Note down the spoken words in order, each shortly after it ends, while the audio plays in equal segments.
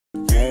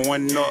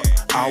growing up,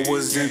 I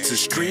was into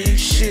street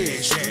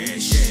shit.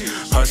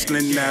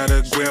 Hustling out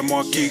of Grand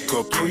Marquis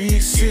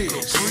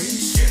Caprices.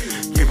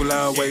 People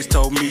always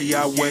told me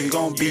I wasn't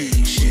gonna be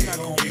shit.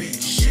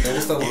 Hey,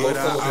 what's up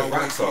with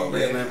Roxor,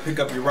 man? Yeah, man, pick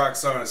up your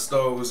Roxor and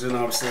stoves, you know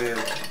what I'm saying?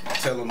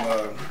 Tell them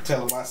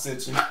I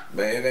sent you.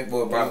 Man, that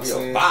boy brought me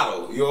a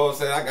bottle. You know what I'm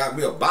saying? I got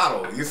me a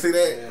bottle. You see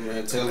that? Yeah,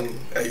 man, tell him.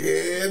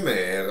 Yeah,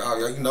 man.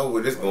 Oh, you know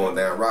where this going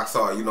down.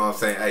 Roxor, you know what I'm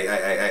saying?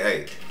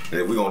 Hey.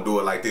 If we gonna do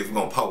it like this, we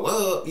gonna pull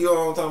up. You know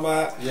what I'm talking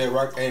about?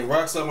 Yeah,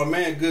 Roxor, my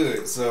man,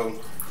 good. So,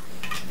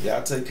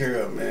 y'all take care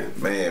of him, man.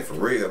 Man, for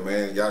real,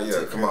 man. Y'all,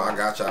 yeah, come on. I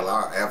got y'all.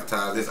 I'll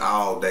advertise this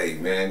all day,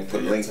 man.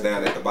 Put links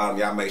down at the bottom.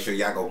 Y'all make sure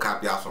y'all go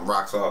copy y'all some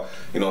Roxor.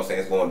 You know what I'm saying?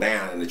 It's going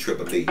down in the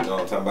Triple D. You know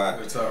what I'm talking about?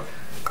 Good talk.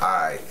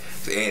 Alright,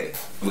 and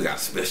we got a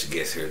special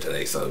guest here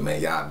today, so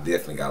man, y'all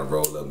definitely gotta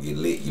roll up and get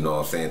lit, you know what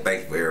I'm saying?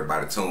 Thank you for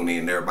everybody tuning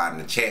in, everybody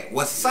in the chat.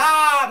 What's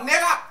up,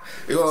 nigga?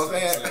 You know what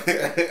I'm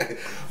saying?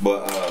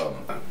 But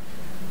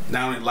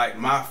not only like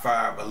my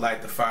fire, but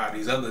like the fire of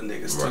these other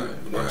niggas too.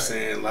 You know what I'm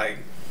saying? Like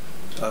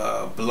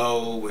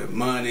Blow with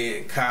Money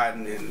and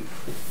Cotton, and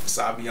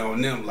so I be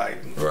on them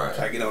like try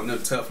to get on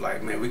them tough,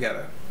 like man, we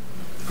gotta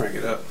crank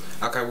it up.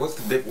 Okay, what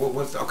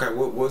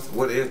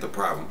is the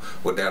problem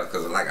with that?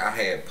 Because like I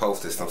had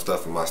posted some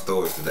stuff in my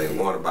stories today.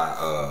 One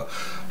about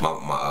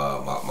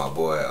my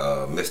boy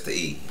Mr.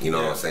 E. You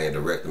know what I'm saying,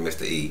 director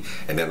Mr. E.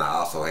 And then I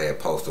also had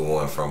posted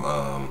one from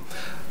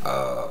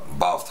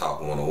Boss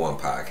Talk 101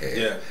 podcast.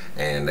 Yeah.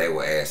 And they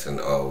were asking,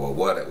 well,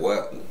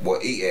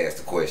 what E asked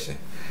the question.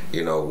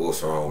 You know,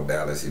 what's wrong with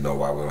Dallas? You know,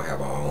 why we don't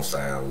have our own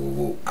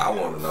sound? I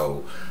want to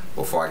know.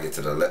 Before I get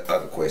to the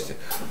other question,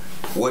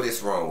 what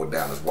is wrong with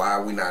Dallas? Why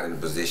are we not in a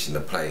position to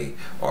play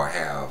or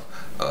have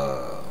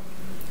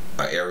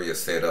an area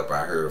set up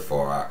out here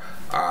for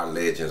our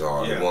legends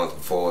or the ones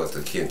before us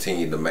to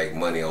continue to make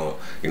money on,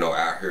 you know,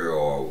 out here?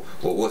 Or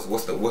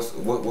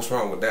what's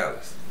wrong with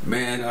Dallas?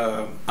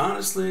 Man,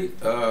 honestly,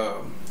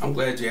 I'm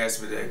glad you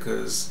asked me that,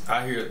 because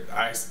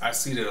I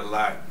see that a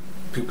lot.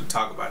 People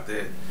talk about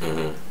that.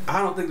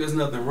 I don't think there's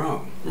nothing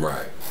wrong.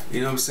 Right.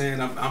 You know what I'm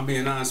saying? I'm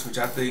being honest with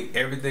you. I think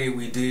everything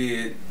we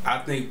did, I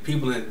think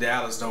people in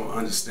Dallas don't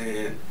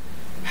understand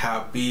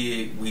how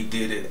big we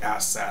did it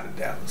outside of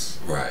Dallas.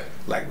 Right.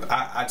 Like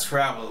I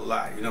travel a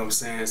lot, you know what I'm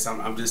saying? So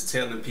I'm just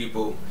telling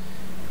people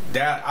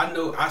that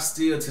I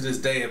still to this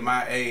day at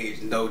my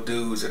age know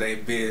dudes that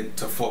ain't been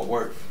to Fort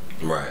Worth.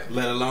 Right.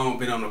 Let alone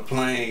been on a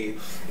plane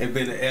and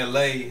been to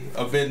LA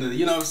or been to,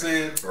 you know what I'm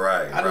saying?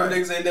 Right. I know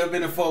niggas ain't never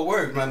been to Fort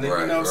Worth, my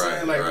nigga. You know what I'm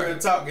saying? Like real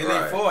talk, in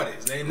their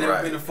 40s. They ain't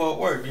never been to Fort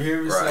Worth. You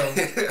hear me?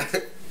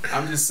 So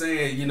I'm just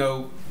saying, you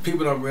know,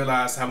 people don't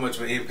realize how much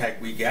of an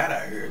impact we got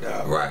out here,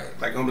 dog. Right.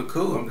 Like on the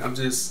cool. I'm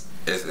just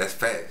that's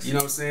facts. You know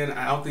what I'm saying?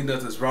 I don't think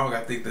nothing's wrong. I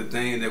think the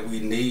thing that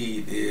we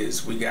need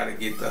is we gotta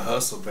get the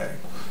hustle back.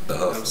 The hustle. You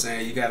know what I'm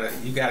saying?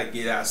 You gotta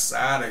get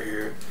outside of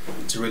here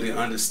to really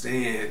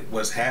understand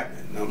what's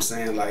happening. You know what I'm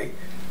saying? Like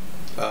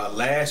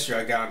last year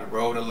I got on the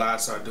road a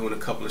lot, started doing a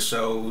couple of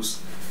shows,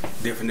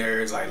 different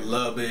areas like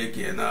Lubbock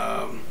and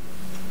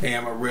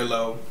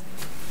Amarillo.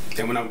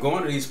 And when I'm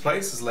going to these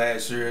places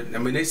last year, I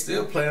mean, they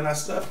still playing our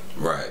stuff.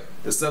 Right.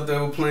 The stuff they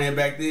were playing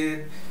back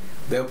then,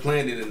 they're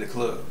playing it in the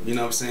club. You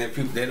know what I'm saying?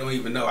 People, they don't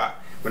even know.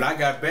 When I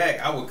got back,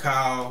 I would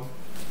call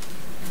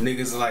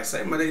niggas and like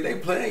say, man, they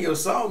playing your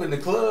song in the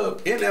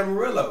club in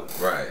Amarillo.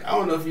 Right. I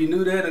don't know if you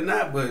knew that or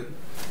not, but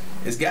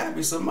it's got to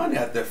be some money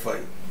out there for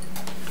you.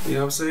 You know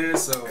what I'm saying?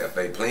 So if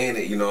they playing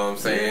it, you know what I'm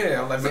saying?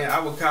 Yeah, I'm like, man, I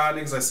would call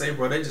niggas like, say,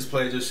 bro, they just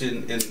played your shit,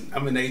 and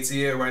I'm in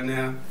ATL right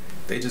now.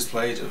 They just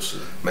played your shit.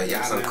 Man,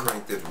 y'all done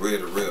cranked this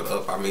real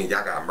up. I mean,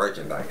 y'all got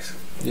merchandise.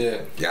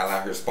 Yeah. Y'all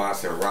out here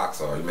sponsoring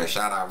Roxor. Man,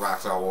 shout out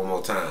Roxor one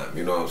more time.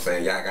 You know what I'm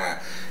saying? Y'all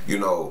got, you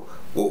know,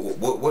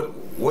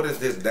 what is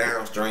this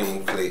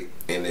downstream click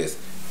in this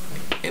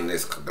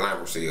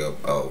conglomeracy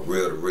of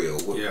real to real?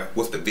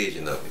 What's the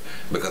vision of it?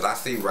 Because I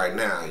see right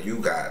now you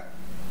got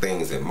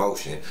things in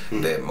motion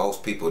that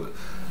most people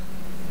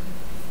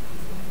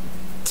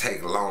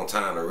take a long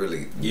time to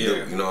really do,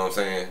 you know what I'm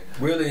saying?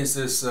 Really, it's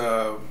just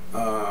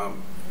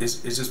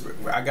it's just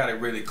I got a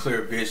really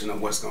clear vision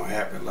of what's gonna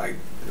happen. Like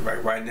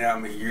right now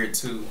I'm in year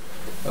 2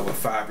 of a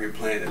 5-year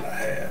plan that I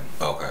have.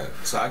 Okay.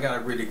 So I got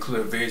a really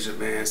clear vision,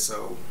 man.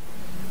 So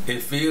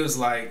it feels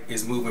like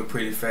it's moving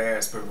pretty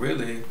fast, but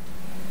really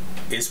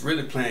it's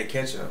really playing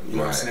catch up. You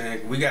know what I'm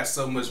saying? We got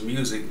so much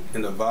music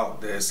in the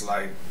vault that's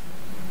like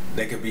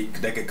they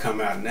could come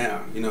out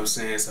now. You know what I'm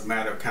saying? It's a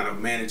matter of kind of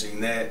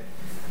managing that,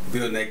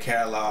 building that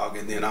catalog,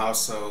 and then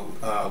also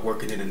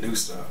working in the new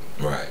stuff.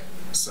 Right.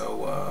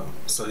 So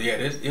yeah,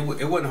 it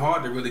wasn't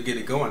hard to really get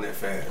it going that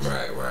fast.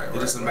 Right. It's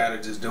just a matter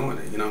of just doing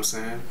it. You know what I'm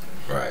saying?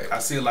 Right. I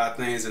see a lot of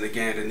things in the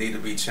game that need to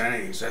be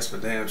changed. That's for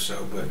damn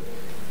sure.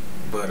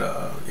 But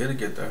it'll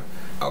get there.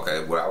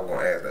 Okay, well, I was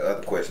gonna ask the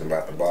other question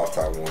about the Boss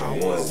Talk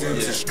 101.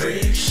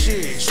 Street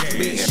shit.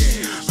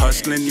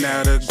 Hustling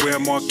out of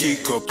Grand Marquis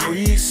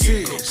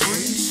Caprices.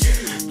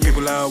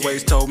 People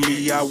always told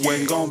me I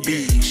wasn't gonna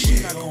be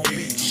shit,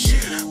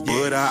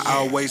 but I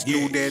always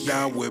knew that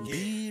I would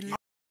be.